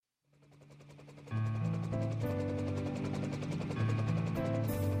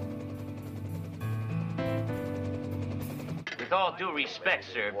With all due respect,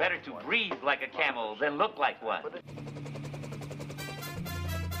 sir, better to breathe like a camel than look like one.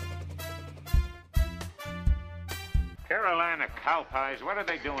 Carolina cow pies, what are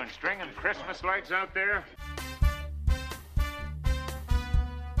they doing? Stringing Christmas lights out there?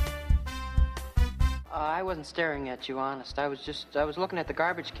 I wasn't staring at you, honest. I was looking at the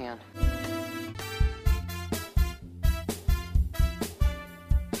garbage can.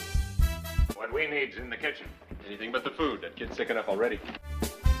 What we need's in the kitchen. Anything but the food. That kid's sick enough already.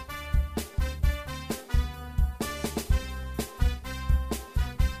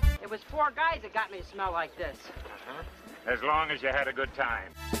 It was 4 guys that got me to smell like this. As long as you had a good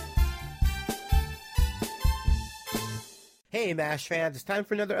time. Hey, MASH fans, it's time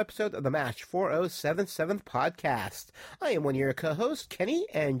for another episode of the MASH 4077 podcast. I am one of your co-hosts, Kenny,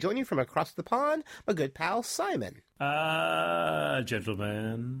 and joining from across the pond, my good pal, Simon.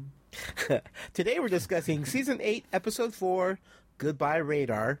 Gentlemen. Today we're discussing Season 8, Episode 4, Goodbye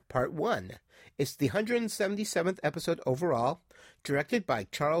Radar, Part 1. It's the 177th episode overall, directed by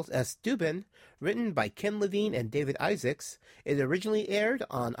Charles S. Dubin, written by Ken Levine and David Isaacs. It originally aired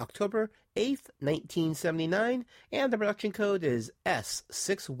on October 8th, 1979, and the production code is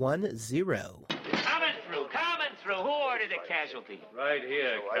S610. Coming through. Who ordered a casualty? Right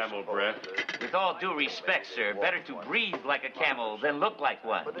here, camel breath. With all due respect, sir, better to breathe like a camel than look like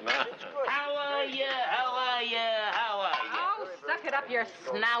one. How are you? Oh, suck it up your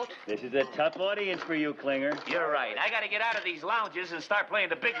snout. This is a tough audience for you, Klinger. You're right. I gotta get out of these lounges and start playing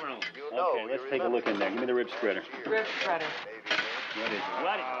the big room. Okay, let's take a look in there. Give me the rib spreader. Rib shredder. What is it?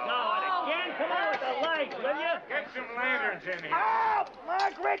 What? No, again? Come on with the lights, will you? Get some lanterns in here. Oh,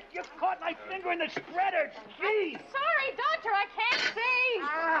 Margaret, you caught my finger in the spreader. Jeez. Sorry, doctor, I can't see.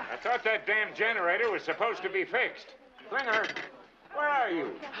 I thought that damn generator was supposed to be fixed. Klinger, where are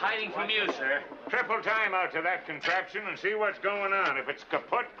you? Hiding from you, sir. Triple time out to that contraption and see what's going on. If it's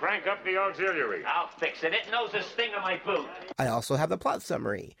kaput, crank up the auxiliary. I'll fix it. It knows the sting of my boot. I also have the plot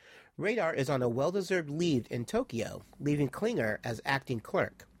summary. Radar is on a well-deserved leave in Tokyo, leaving Klinger as acting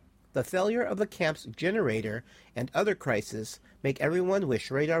clerk. The failure of the camp's generator and other crises make everyone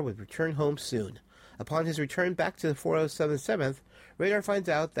wish Radar would return home soon. Upon his return back to the 4077th, Radar finds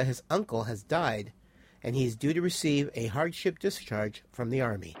out that his uncle has died, and he is due to receive a hardship discharge from the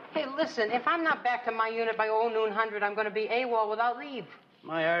Army. Hey, listen, if I'm not back to my unit by noon 100, I'm going to be AWOL without leave.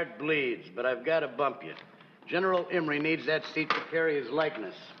 My heart bleeds, but I've got to bump you. General Imrie needs that seat to carry his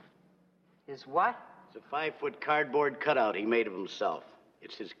likeness. Is what? It's a 5-foot cardboard cutout he made of himself.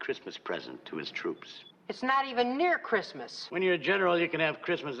 It's his Christmas present to his troops. It's not even near Christmas. When you're a general, you can have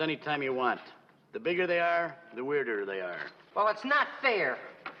Christmas anytime you want. The bigger they are, the weirder they are. Well, it's not fair.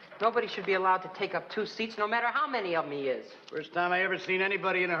 Nobody should be allowed to take up 2 seats, no matter how many of them he is. First time I ever seen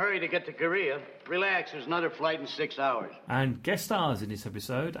anybody in a hurry to get to Korea. Relax, there's another flight in 6 hours. And guest stars in this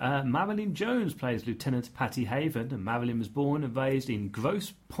episode, Marilyn Jones plays Lieutenant Patty Haven, and Marilyn was born and raised in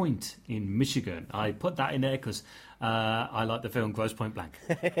Grosse Pointe in Michigan. I put that in there because I like the film Grosse Pointe Blank.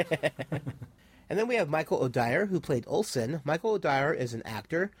 And then we have Michael O'Dyer, who played Olson. Michael O'Dyer is an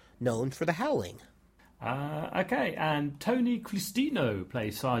actor known for The Howling. Okay, and Tony Cristino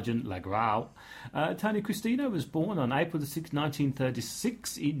plays Sergeant Lagrau. Tony Cristino was born on April the 6th,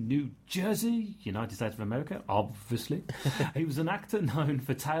 1936 in New Jersey, United States of America, obviously. He was an actor known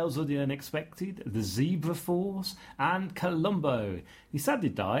for Tales of the Unexpected, The Zebra Force, and Columbo. He sadly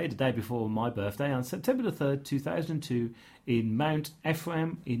died the day before my birthday on September the 3rd, 2002 in Mount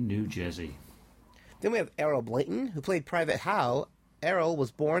Ephraim in New Jersey. Then we have Errol Blayton, who played Private Howe. Errol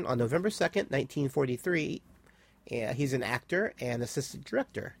was born on November 2nd, 1943. He's an actor and assistant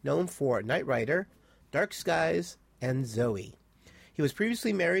director, known for Knight Rider, Dark Skies, and Zoe. He was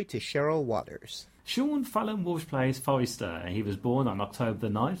previously married to Cheryl Waters. Sean Fallon Walsh plays Forrester. He was born on October the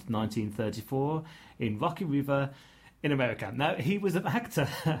 9th, 1934, in Rocky River, in America. Now, he was an actor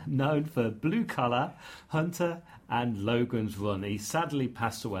known for Blue Collar, Hunter, and Logan's Run. He sadly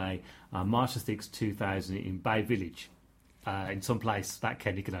passed away on March 6, 2000 in Bay Village. In some place that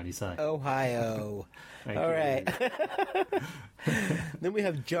Kenny can only say. Ohio. All right. Then we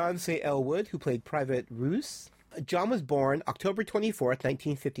have John C. Elwood, who played Private Roos. John was born October 24th,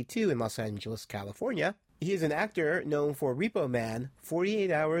 1952 in Los Angeles, California. He is an actor known for Repo Man,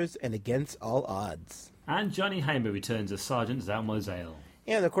 48 Hours, and Against All Odds. And Johnny Hamer returns as Sergeant Zalmozale.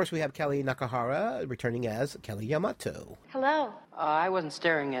 And, of course, we have Kelly Nakahara returning as Kelly Yamato. Hello. I wasn't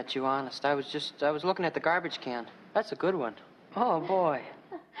staring at you, honest. I was looking at the garbage can. That's a good one. Oh, boy.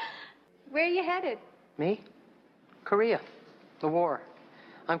 Where are you headed? Me? Korea. The war.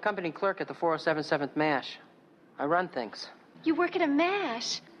 I'm company clerk at the 4077th MASH. I run things. You work at a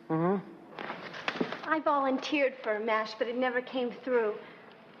MASH? Mm-hmm. I volunteered for a MASH, but it never came through.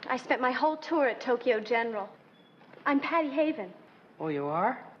 I spent my whole tour at Tokyo General. I'm Patty Haven. Oh, you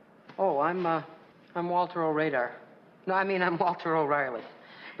are? Oh, I'm Walter O'Radar. No, I mean, I'm Walter O'Reilly.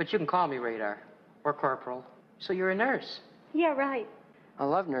 But you can call me Radar. Or Corporal. So you're a nurse? Yeah, right. I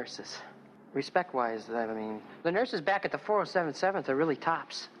love nurses. Respect-wise, I mean, the nurses back at the 407th are really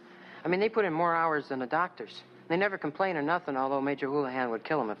tops. I mean, they put in more hours than the doctors. They never complain or nothing, although Major Houlihan would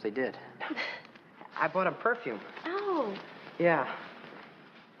kill them if they did. I bought a perfume. Oh. Yeah.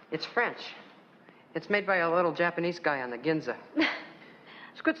 It's French. It's made by a little Japanese guy on the Ginza.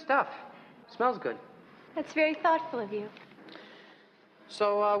 It's good stuff. Smells good. That's very thoughtful of you.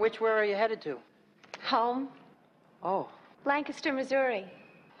 So, which way are you headed to? Home. Oh. Lancaster, Missouri.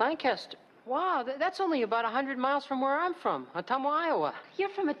 Lancaster. Wow, that's only about 100 miles from where I'm from, Ottumwa, Iowa. You're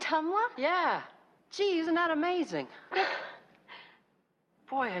from Ottumwa? Yeah. Gee, isn't that amazing?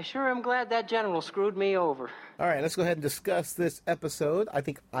 Boy, I sure am glad that general screwed me over. All right, let's go ahead and discuss this episode. I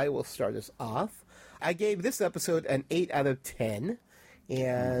think I will start us off. I gave this episode an 8 out of 10,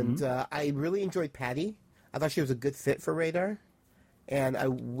 and I really enjoyed Patty. I thought she was a good fit for Radar, and I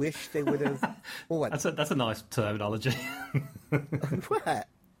wish they would have... Well, what? That's a nice terminology. What?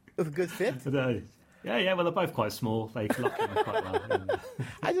 A good fit? Yeah, well, they're both quite small. They lock in quite well.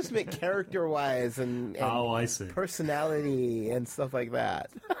 I just meant character-wise and oh, I see. Personality and stuff like that.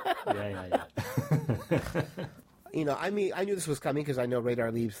 Yeah. You know, I mean, I knew this was coming because I know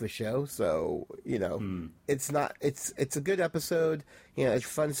Radar leaves the show, so, you know, it's a good episode. You know, it's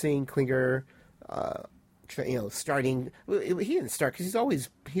fun seeing Klinger, starting. He didn't start because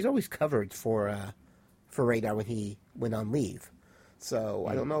he's always covered for Radar when he went on leave. So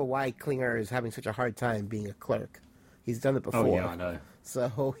I don't know why Klinger is having such a hard time being a clerk. He's done it before. Oh, yeah, I know.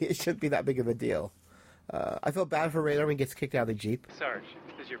 So it shouldn't be that big of a deal. I felt bad for Radar when he gets kicked out of the Jeep. Sarge,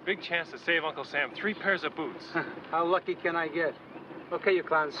 this is your big chance to save Uncle Sam 3 pairs of boots. How lucky can I get? Okay, you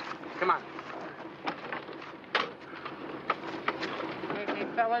clowns. Come on. Hey,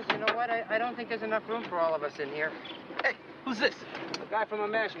 fellas, you know what? I don't think there's enough room for all of us in here. Hey, who's this? The guy from a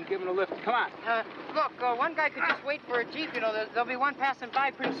MASH. I'm giving a lift. Come on. Look, one guy could just wait for a Jeep. You know, there'll be one passing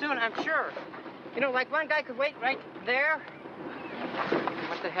by pretty soon, I'm sure. You know, like one guy could wait right there.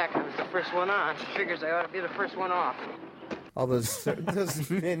 What the heck? I was the first one on. Figures I ought to be the first one off. All those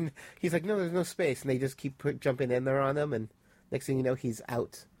men, he's like, no, there's no space. And they just keep jumping in there on him. And next thing you know, he's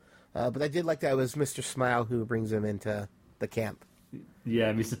out. But I did like that it was Mr. Smile who brings him into the camp.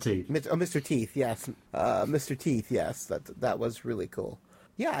 Yeah, Mr. Teeth. Mr. Teeth, yes. Mr. Teeth, yes. That was really cool.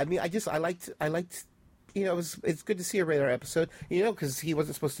 Yeah, I mean, I liked. You know, it's good to see a Radar episode. You know, because he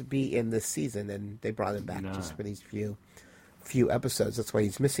wasn't supposed to be in this season, and they brought him back just for these few episodes. That's why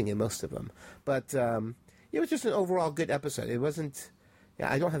he's missing in most of them. But it was just an overall good episode. It wasn't.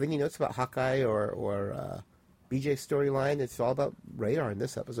 Yeah, I don't have any notes about Hawkeye or BJ's storyline. It's all about Radar in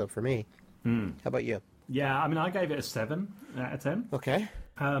this episode for me. How about you? Yeah, I mean, I gave it a 7 out of 10. Okay.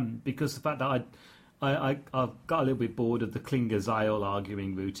 Because the fact that I got a little bit bored of the Klinger-Zyle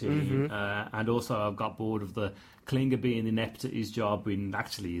arguing routine, and also I've got bored of the Klinger being inept at his job when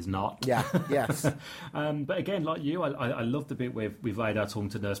actually he's not. Yeah, yes. But again, like you, I love the bit with Radar talking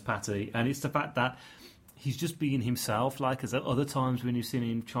to Nurse Patty, and it's the fact that he's just being himself. Like, as at other times when you've seen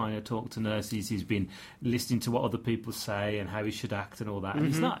him trying to talk to nurses, he's been listening to what other people say and how he should act and all that. And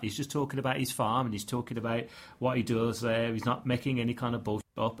he's not. He's just talking about his farm and he's talking about what he does there. He's not making any kind of bullshit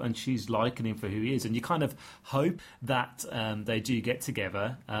up, and she's liking him for who he is. And you kind of hope that they do get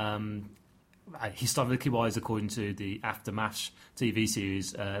together. Historically wise, according to the After MASH TV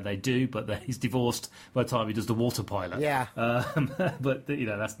series, they do, but he's divorced by the time he does the water pilot. Yeah. But, you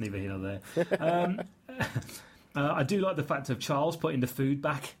know, that's neither here nor there. I do like the fact of Charles putting the food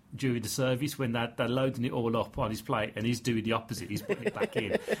back during the service when they're loading it all up on his plate, and he's doing the opposite. He's putting it back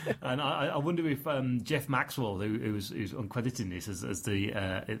in. And I wonder if Jeff Maxwell, who's uncredited in this as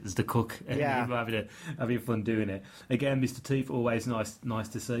the cook, having fun doing it. Again, Mr. Teeth, always nice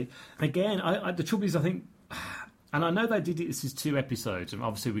to see. Again, the trouble is, I think. And I know they did it. This is 2 episodes, and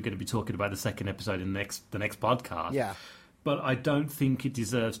obviously we're going to be talking about the second episode in the next podcast. Yeah. But I don't think it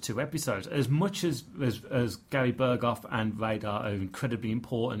deserves 2 episodes. As much as Gary Berghoff and Radar are incredibly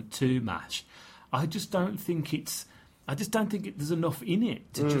important to MASH, I just don't think there's enough in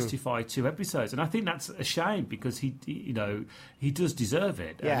it to justify 2 episodes. And I think that's a shame because he does deserve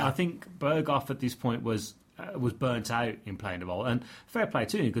it. Yeah. And I think Berghoff at this point was burnt out in playing the role, and fair play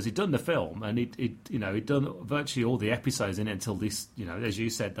to him because he'd done the film and he'd done virtually all the episodes in it until this, as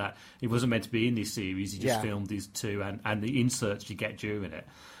you said, that it wasn't meant to be in this series. He just filmed these 2 and the inserts you get during it.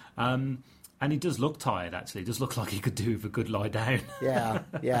 And And he does look tired, actually. He does look like he could do with a good lie down.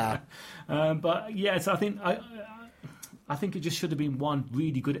 Yeah. But, yes, I think it just should have been one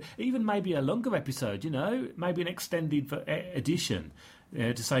really good... Even maybe a longer episode, maybe an extended edition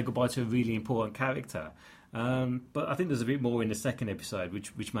to say goodbye to a really important character. But I think there's a bit more in the second episode,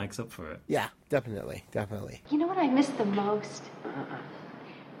 which makes up for it. Yeah, definitely. You know what I miss the most?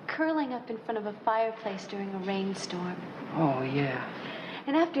 Curling up in front of a fireplace during a rainstorm. Oh, yeah.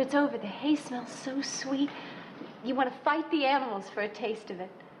 And after it's over, the hay smells so sweet. You want to fight the animals for a taste of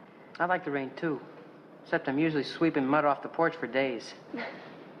it. I like the rain, too. Except I'm usually sweeping mud off the porch for days.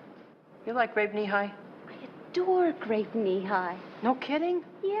 You like grape knee-high? I adore grape knee-high. No kidding?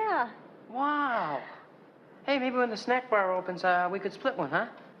 Yeah. Wow. Hey, maybe when the snack bar opens, we could split one, huh?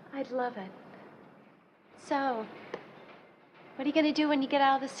 I'd love it. So, what are you going to do when you get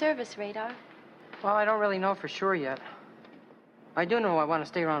out of the service, Radar? Well, I don't really know for sure yet. I do know I want to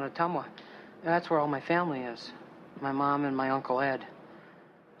stay around Ottumwa. That's where all my family is. My mom and my Uncle Ed.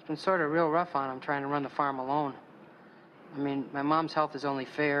 It's been sort of real rough on him trying to run the farm alone. I mean, my mom's health is only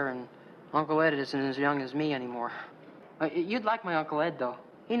fair, and Uncle Ed isn't as young as me anymore. You'd like my Uncle Ed, though.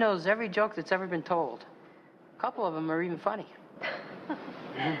 He knows every joke that's ever been told. A couple of them are even funny.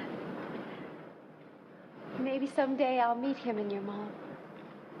 Maybe someday I'll meet him and your mom.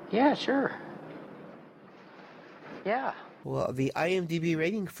 Yeah, sure. Yeah. Well, the IMDb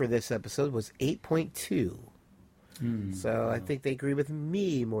rating for this episode was 8.2. So I think they agree with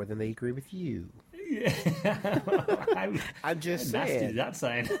me more than they agree with you. Yeah. I'm just nasty saying. That's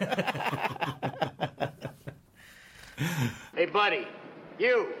saying. Hey, buddy.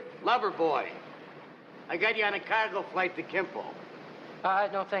 You, lover boy. I got you on a cargo flight to Kimpo.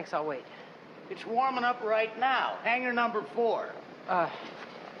 No, thanks. I'll wait. It's warming up right now. Hangar number 4.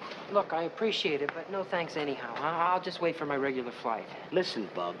 Look, I appreciate it, but no thanks anyhow. I'll just wait for my regular flight. Listen,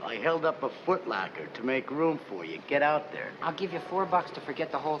 Bub, I held up a footlocker to make room for you. Get out there. I'll give you $4 to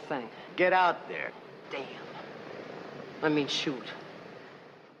forget the whole thing. Get out there. Damn. I mean, shoot.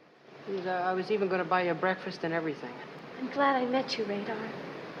 I was even going to buy you breakfast and everything. I'm glad I met you, Radar.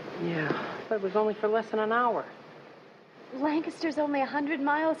 Yeah, but it was only for less than an hour. Lancaster's only 100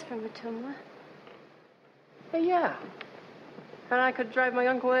 miles from Ottumwa. Hey, yeah. And I could drive my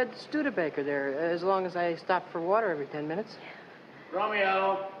Uncle Ed Studebaker there, as long as I stopped for water every 10 minutes.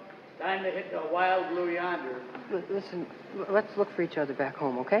 Romeo, time to hit the wild blue yonder. Listen, let's look for each other back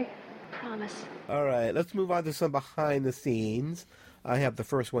home, okay? Promise. All right, let's move on to some behind the scenes. I have the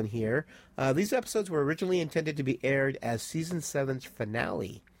first one here. These episodes were originally intended to be aired as Season 7's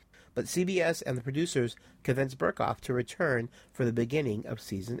finale, but CBS and the producers convinced Berkoff to return for the beginning of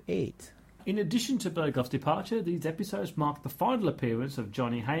Season 8. In addition to Berghoff's departure, these episodes marked the final appearance of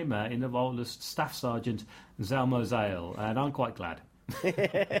Johnny Hamer in the role as Staff Sergeant Zelmo Zale, and I'm quite glad.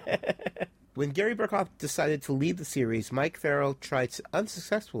 When Gary Berkoff decided to leave the series, Mike Farrell tried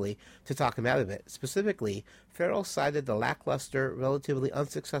unsuccessfully to talk him out of it. Specifically, Farrell cited the lackluster, relatively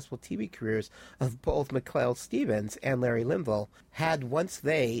unsuccessful TV careers of both McClell Stevens and Larry Linville had once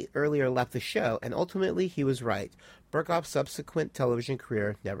they earlier left the show, and ultimately he was right. Berkoff's subsequent television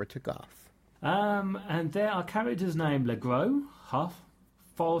career never took off. And there are characters named Legros, Huff,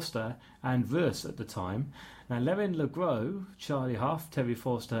 Forster, and Verse at the time. Now, Levin Legros, Charlie Huff, Terry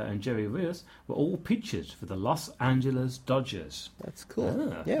Forster, and Jerry Verse were all pitchers for the Los Angeles Dodgers. That's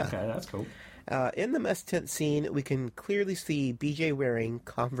cool. Yeah. Okay, that's cool. In the mess tent scene, we can clearly see BJ wearing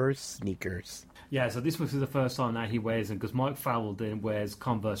Converse sneakers. Yeah, so this was the first time that he wears them, because Mike Farrell then wears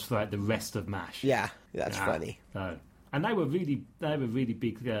Converse throughout the rest of MASH. Yeah, that's funny. And they were really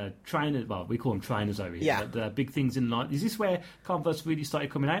big trainers. Well, we call them trainers over here. Yeah. But big things in the 90s. Is this where Converse really started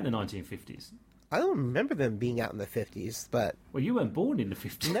coming out in the 1950s? I don't remember them being out in the 50s, but... Well, you weren't born in the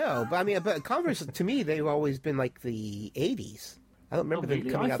 50s. No, but I mean, but Converse, to me, they've always been like the 80s. I don't remember them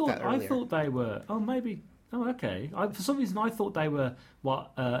coming out that earlier. I thought they were... Oh, maybe... Oh, okay. For some reason, I thought they were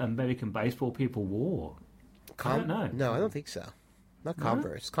what American baseball people wore. I don't know. No, I don't think so. Not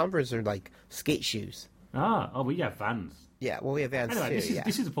Converse. No? Converse are like skate shoes. We have Vans. Yeah, well, we have Vans anyway, too.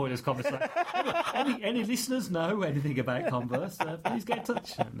 This is a pointless conversation. any listeners know anything about Converse, please get in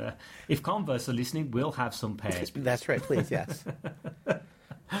touch. And if Converse are listening, we'll have some pairs. That's right, please, yes.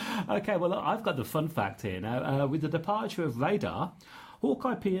 Okay, well, I've got the fun fact here. Now, with the departure of Radar,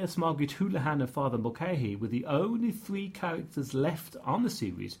 Hawkeye Pierce, Margaret Houlihan, and Father Mulcahy were the only 3 characters left on the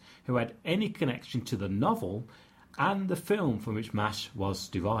series who had any connection to the novel and the film from which MASH was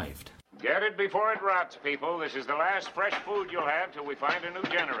derived. Get it before it rots, people. This is the last fresh food you'll have till we find a new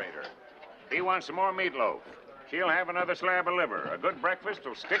generator. He wants some more meatloaf. She'll have another slab of liver. A good breakfast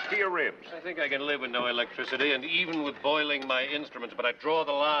will stick to your ribs. I think I can live with no electricity and even with boiling my instruments, but I draw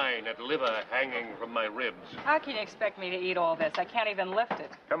the line at liver hanging from my ribs. How can you expect me to eat all this? I can't even lift it.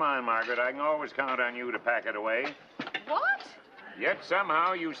 Come on, Margaret. I can always count on you to pack it away. What? Yet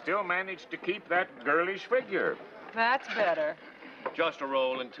somehow you still manage to keep that girlish figure. That's better. Just a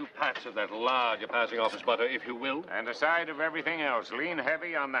roll and 2 pats of that lard you're passing off as butter, if you will. And aside of everything else, lean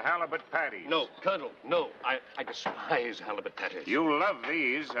heavy on the halibut patties. No, Colonel, no. I despise halibut patties. You love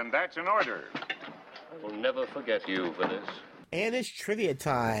these, and that's an order. I will never forget you for this. And it's trivia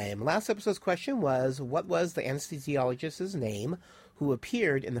time. Last episode's question was, what was the anesthesiologist's name who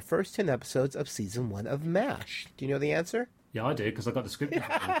appeared in the first 10 episodes of Season 1 of MASH? Do you know the answer? Yeah, I do, because I got the script.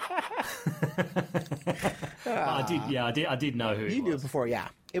 I did know who it was. You knew it before, yeah.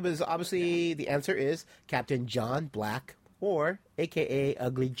 It was obviously, the answer is Captain John Black, or a.k.a.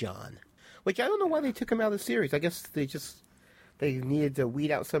 Ugly John. Which I don't know why they took him out of the series. I guess they needed to weed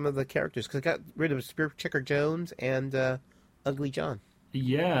out some of the characters, because they got rid of Spear Checker Jones and Ugly John.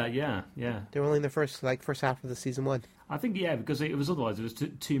 Yeah. They were only in the first half of the Season 1. I think, because it was otherwise, there was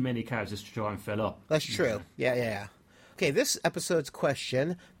too many characters to try and fill up. That's true. Yeah. Okay, this episode's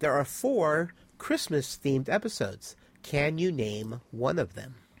question, there are 4 Christmas-themed episodes. Can you name one of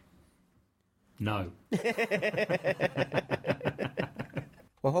them? No.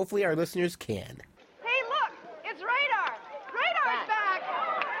 Well, hopefully our listeners can. Hey, look! It's Radar! Radar's back!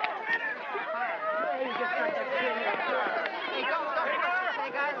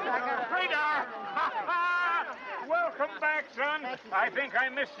 Radar! Welcome back, son. I think I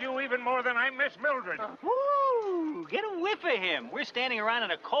missed you even more than I miss Mildred. Woo! Get a whiff of him. We're standing around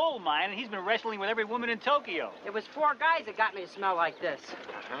in a coal mine, and he's been wrestling with every woman in Tokyo. It was 4 guys that got me to smell like this.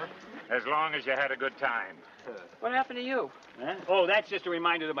 As long as you had a good time. What happened to you? Huh? Oh, that's just a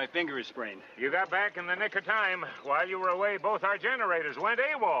reminder that my finger is sprained. You got back in the nick of time. While you were away, both our generators went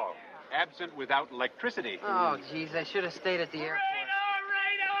AWOL. Absent without electricity. Oh, jeez, I should have stayed at the airport.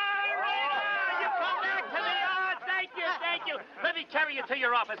 You come back to me. Oh, thank you. Let me carry you to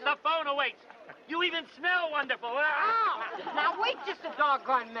your office. The phone awaits. You even smell wonderful. Oh, now wait just a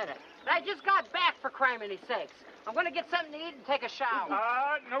doggone minute. I just got back, for criminy sakes. I'm going to get something to eat and take a shower.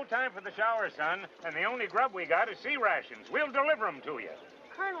 No time for the shower, son. And the only grub we got is sea rations. We'll deliver them to you.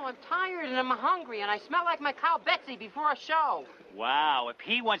 Colonel, I'm tired and I'm hungry, and I smell like my cow Betsy before a show. Wow, if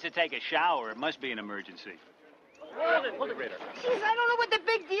he wants to take a shower, it must be an emergency. Hold it, Radar. Jeez, I don't know what the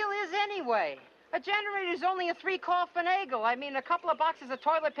big deal is anyway. A generator's only a 3-call finagle. I mean, a couple of boxes of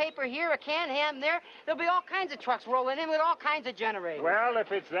toilet paper here, a canned ham there. There'll be all kinds of trucks rolling in with all kinds of generators. Well,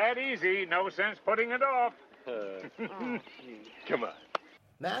 if it's that easy, no sense putting it off. Come on.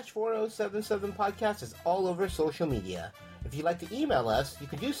 MASH 4077 Podcast is all over social media. If you'd like to email us, you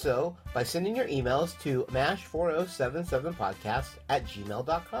can do so by sending your emails to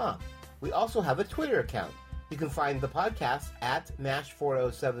mash4077podcast@gmail.com. We also have a Twitter account. You can find the podcast at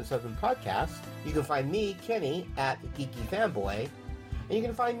MASH4077 Podcast. You can find me, Kenny, at Geeky Fanboy. And you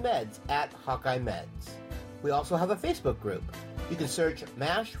can find Meds at Hawkeye Meds. We also have a Facebook group. You can search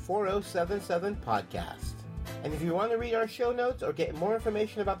MASH 4077 Podcast. And if you want to read our show notes or get more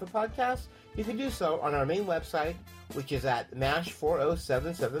information about the podcast, you can do so on our main website, which is at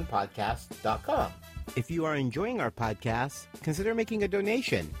mash4077podcast.com. If you are enjoying our podcast, consider making a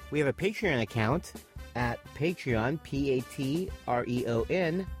donation. We have a Patreon account at Patreon,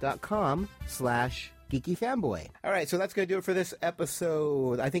 patreon.com/geekyfanboy. All right, so that's going to do it for this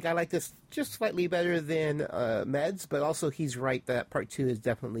episode. I think I like this just slightly better than Meds, but also he's right that part 2 is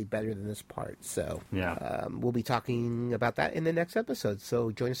definitely better than this part. So we'll be talking about that in the next episode.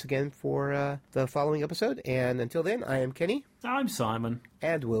 So join us again for the following episode. And until then, I am Kenny. I'm Simon.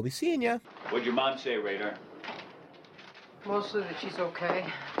 And we'll be seeing you. What'd your mom say, Radar? Mostly that she's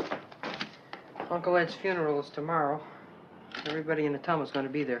okay. Uncle Ed's funeral is tomorrow. Everybody in the town is going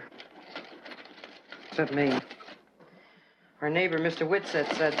to be there. Except me. Our neighbor, Mr.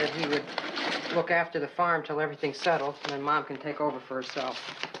 Whitsett, said that he would look after the farm till everything's settled, and then Mom can take over for herself.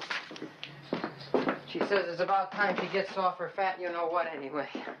 She says it's about time she gets off her fat you-know-what anyway.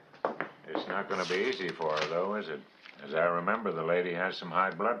 It's not going to be easy for her, though, is it? As I remember, the lady has some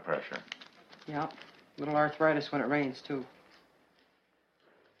high blood pressure. Yeah, little arthritis when it rains, too.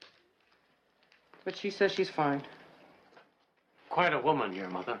 But she says she's fine. Quite a woman, your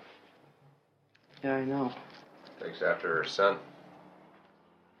mother. Yeah, I know. Takes after her son.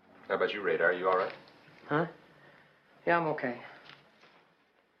 How about you, Radar? You all right? Huh? Yeah, I'm okay.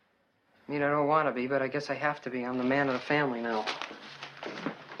 I mean, I don't want to be, but I guess I have to be. I'm the man of the family now.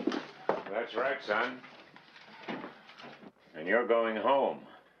 That's right, son. And you're going home.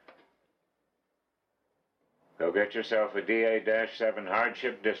 Go get yourself a DA-7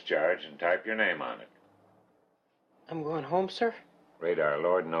 hardship discharge and type your name on it. I'm going home, sir? Radar,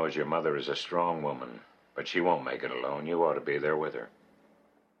 Lord knows your mother is a strong woman, but she won't make it alone. You ought to be there with her.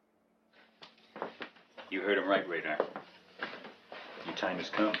 You heard him right, Radar. Your time has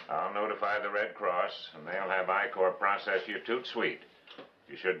come. I'll notify the Red Cross, and they'll have I-Corps process you toot sweet.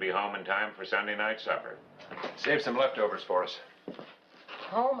 You should be home in time for Sunday night supper. Save some leftovers for us.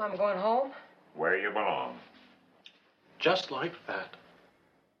 Home? I'm going home? Where you belong. Just like that.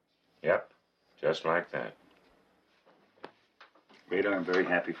 Yep, just like that. Radar, I'm very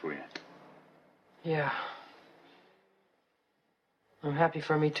happy for you. Yeah. I'm happy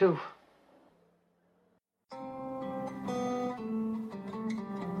for me, too.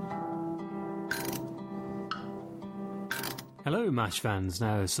 Hello, MASH fans.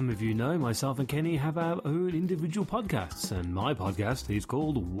 Now, some of you know myself and Kenny have our own individual podcasts, and my podcast is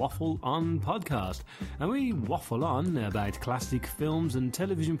called Waffle On Podcast, and we waffle on about classic films and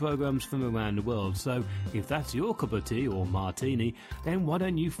television programs from around the world. So, if that's your cup of tea or martini, then why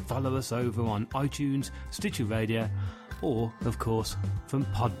don't you follow us over on iTunes, Stitcher Radio, or, of course, from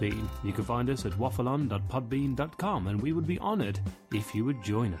Podbean. You can find us at waffleon.podbean.com, and we would be honoured if you would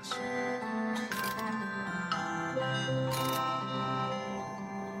join us.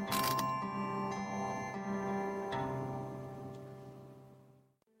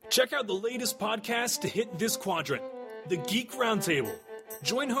 Check out the latest podcast to hit this quadrant, The Geek Roundtable.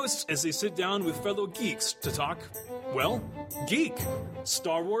 Join hosts as they sit down with fellow geeks to talk, well, geek.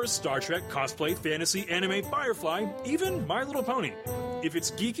 Star Wars, Star Trek, cosplay, fantasy, anime, Firefly, even My Little Pony. If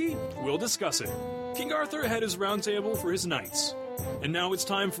it's geeky, we'll discuss it. King Arthur had his roundtable for his knights. And now it's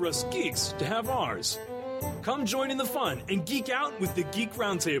time for us geeks to have ours. Come join in the fun and geek out with the Geek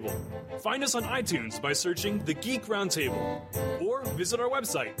Roundtable. Find us on iTunes by searching The Geek Roundtable, or visit our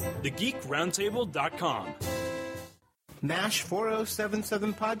website, thegeekroundtable.com. MASH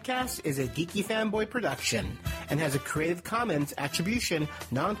 4077 Podcast is a Geeky Fanboy production and has a Creative Commons Attribution,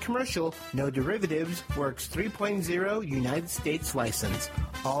 Non-Commercial, No Derivatives, Works 3.0 United States license.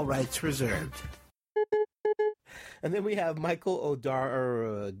 All rights reserved. And then we have Michael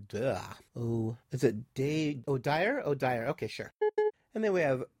O'Dyer. Is it Dave O'Dyer? O'Dyer. Okay, sure. And then we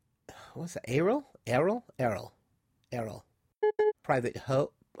have, what's that? Errol. Private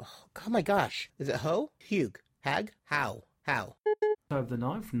Ho. Oh my gosh. Is it Ho? Hugh. Hag? How? October the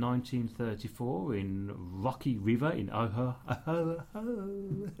 9th, 1934, in Rocky River in Ohio.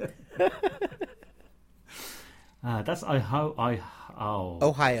 That's Ohio.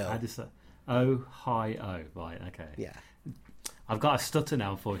 Ohio. How do you say? Ohio. Right, okay. Yeah. I've got a stutter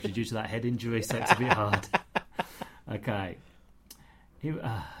now, unfortunately, due to that head injury, so it's a bit hard. Okay.